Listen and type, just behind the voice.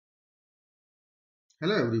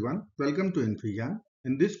Hello everyone, welcome to Infigan.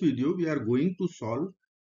 In this video, we are going to solve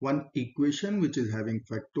one equation which is having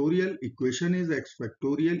factorial. Equation is x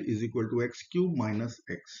factorial is equal to x cube minus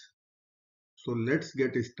x. So let's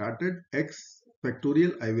get started. X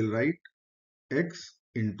factorial, I will write x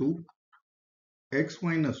into x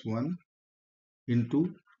minus 1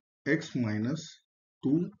 into x minus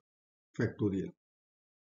 2 factorial.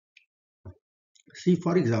 See,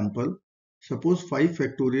 for example, suppose 5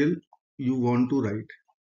 factorial you want to write.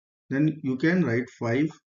 Then you can write 5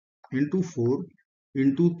 into 4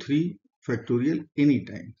 into 3 factorial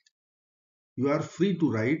anytime. You are free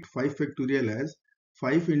to write 5 factorial as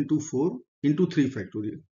 5 into 4 into 3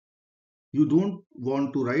 factorial. You don't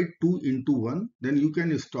want to write 2 into 1, then you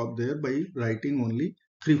can stop there by writing only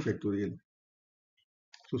 3 factorial.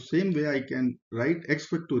 So same way I can write x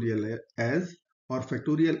factorial as or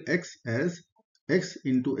factorial x as x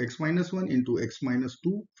into x minus 1 into x minus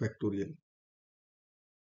 2 factorial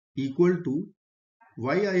equal to.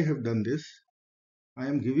 Why I have done this? I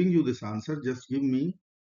am giving you this answer, just give me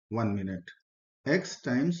 1 minute. X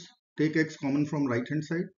times, take x common from right hand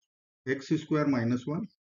side, x square minus 1.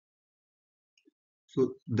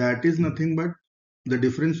 So that is nothing but the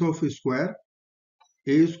difference of square.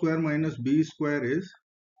 A square minus b square is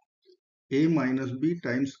a minus b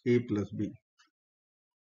times a plus b.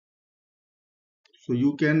 So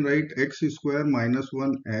you can write x square minus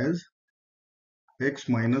 1 as x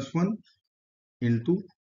minus 1 into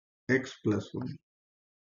x plus 1.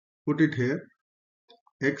 Put it here,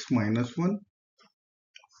 x minus 1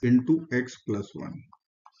 into x plus 1.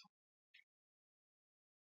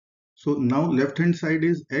 So now left hand side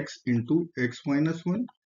is x into x minus 1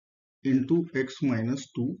 into x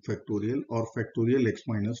minus 2 factorial or factorial x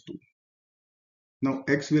minus 2. Now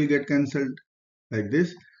x will get cancelled like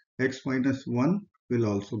this. X minus 1 will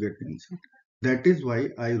also get cancelled. That is why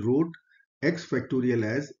I wrote x factorial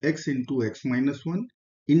as x into x minus 1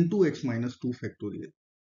 into x minus 2 factorial.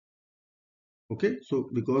 Okay, so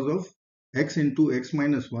because of x into x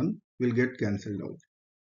minus 1 will get cancelled out.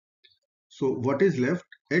 So what is left?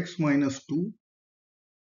 X minus 2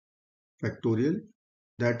 factorial,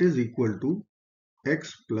 that is equal to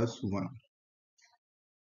x plus 1.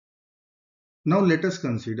 Now let us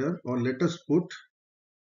consider or let us put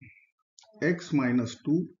x minus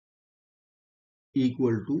 2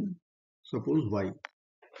 equal to suppose y.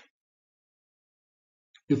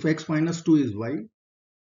 If x minus 2 is y,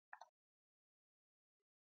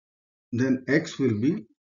 then x will be,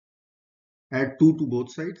 add 2 to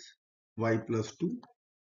both sides, y plus 2.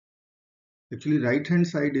 Actually right hand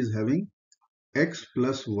side is having x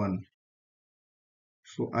plus 1.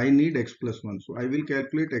 So I need x plus 1. So I will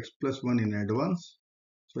calculate x plus 1 in advance.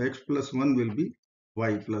 So x plus 1 will be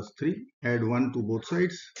y plus 3. Add 1 to both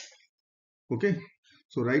sides. Okay.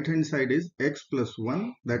 So right hand side is x plus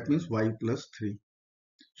 1. That means y plus 3.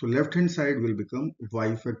 So left hand side will become y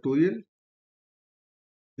factorial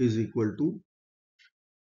is equal to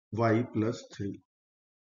y plus 3.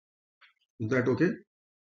 Is that okay?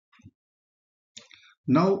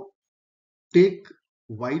 Now take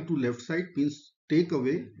y to left side means take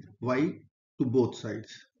away y to both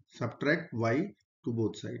sides. Subtract y to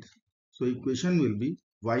both sides. So equation will be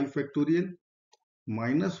y factorial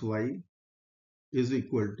minus y is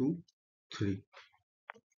equal to 3.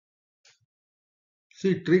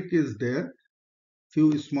 See, trick is there.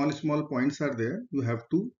 Few small points are there. You have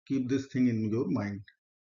to keep this thing in your mind.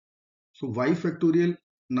 So y factorial,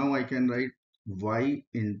 now I can write y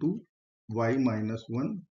into y minus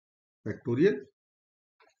 1 factorial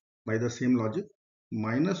by the same logic,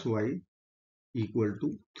 minus y equal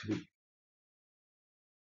to 3.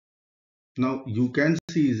 Now you can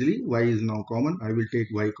see easily y is now common. I will take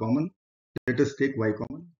y common. Let us take y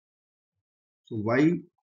common. So y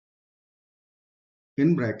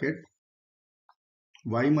in bracket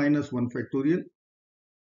y minus 1 factorial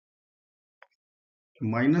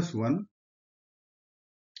minus 1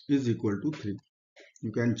 is equal to 3.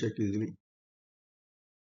 You can check easily.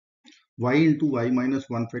 Y into y minus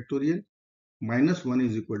 1 factorial minus 1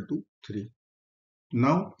 is equal to 3.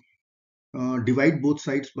 Now divide both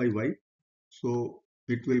sides by y. So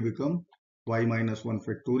it will become y minus 1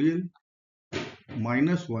 factorial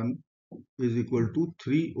minus 1 is equal to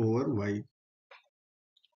 3 over y.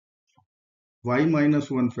 Y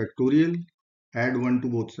minus 1 factorial, add 1 to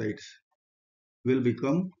both sides, will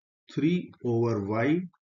become 3 over y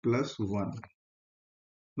plus 1.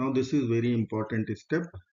 Now this is very important step.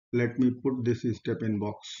 Let me put this step in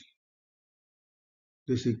box.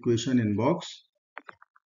 This equation in box.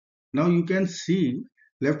 Now you can see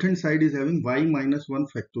left hand side is having y minus 1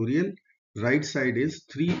 factorial. Right side is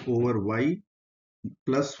 3 over y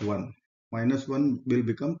plus 1. minus 1 will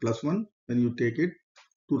become plus 1 when you take it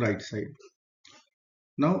to right side.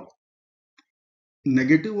 Now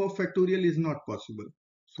negative of factorial is not possible,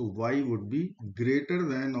 so y would be greater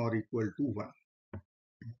than or equal to 1.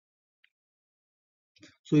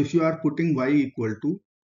 So if you are putting y equal to,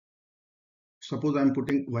 suppose I am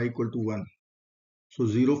putting y equal to 1, so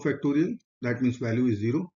 0 factorial, that means value is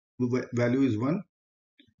 0, value is 1,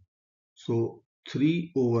 so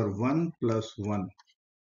 3 over 1 plus 1,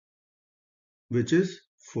 which is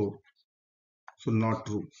 4, so not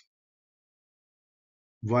true.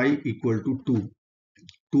 Y equal to 2,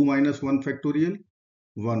 2 minus 1 factorial,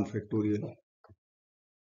 1 factorial,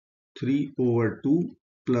 3 over 2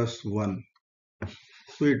 plus 1,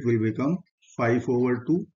 so it will become 5 over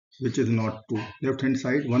 2, which is not 2. Left hand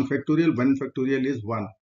side 1 factorial is 1.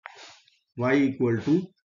 Y equal to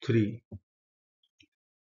 3.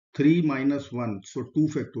 3 minus 1, so 2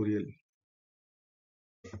 factorial.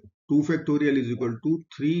 2 factorial is equal to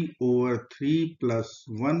 3 over 3 plus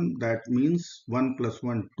 1, that means 1 plus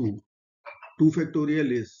 1, 2. 2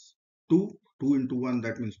 factorial is 2, 2 into 1,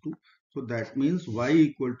 that means 2. So that means y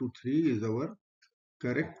equal to 3 is our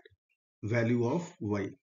correct value of y.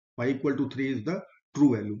 Y equal to 3 is the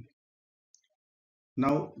true value.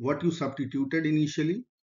 Now what you substituted initially,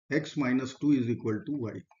 x minus 2 is equal to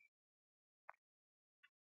y.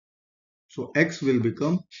 So x will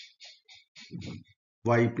become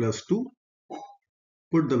y plus 2.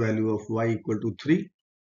 Put the value of y equal to 3.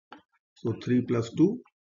 So 3 plus 2.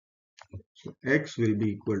 So x will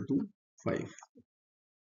be equal to 5.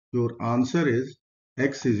 Your answer is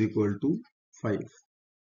x is equal to 5.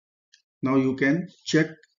 Now you can check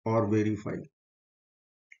or verify.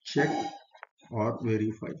 Check or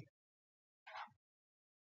verify.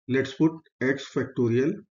 Let's put x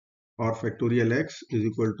factorial or factorial x is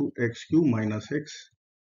equal to x cube minus x.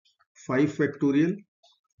 5 factorial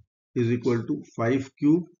is equal to 5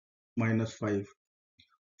 cube minus 5.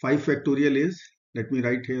 5 factorial is, let me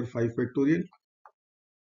write here 5 factorial.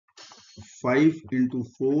 5 into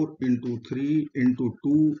 4 into 3 into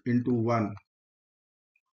 2 into 1.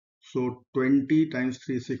 So 20 times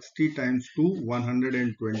 360 times 2,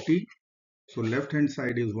 120. So left hand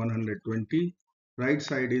side is 120. Right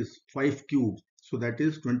side is 5 cube. So that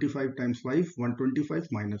is 25 times 5, 125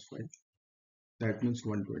 minus 5. That means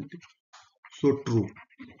 120. So true.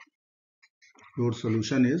 Your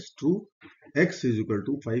solution is true. X is equal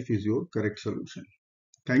to 5 is your correct solution.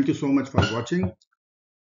 Thank you so much for watching.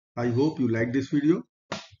 I hope you like this video.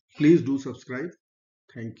 Please do subscribe.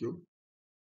 Thank you.